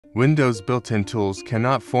Windows built-in tools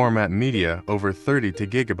cannot format media over 32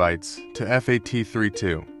 GB to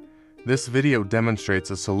FAT32. This video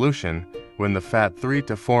demonstrates a solution when the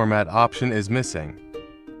FAT32 format option is missing.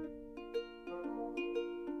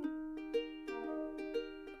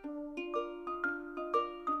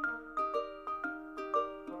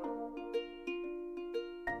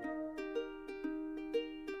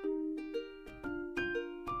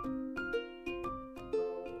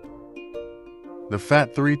 The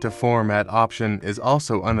FAT32 format option is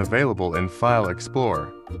also unavailable in File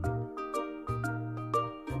Explorer.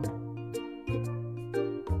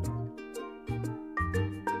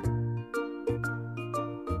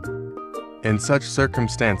 In such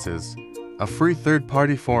circumstances, a free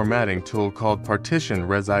third-party formatting tool called Partition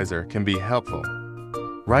Resizer can be helpful.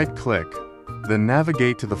 Right-click, then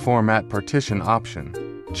navigate to the Format Partition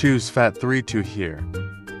option. Choose FAT32 here,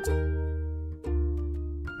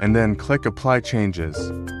 and then click Apply Changes.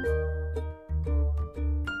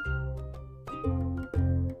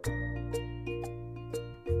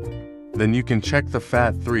 Then you can check the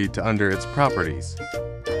FAT32 under its properties.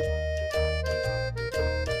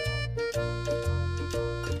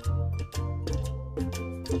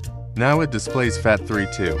 Now it displays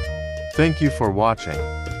FAT32. Thank you for watching.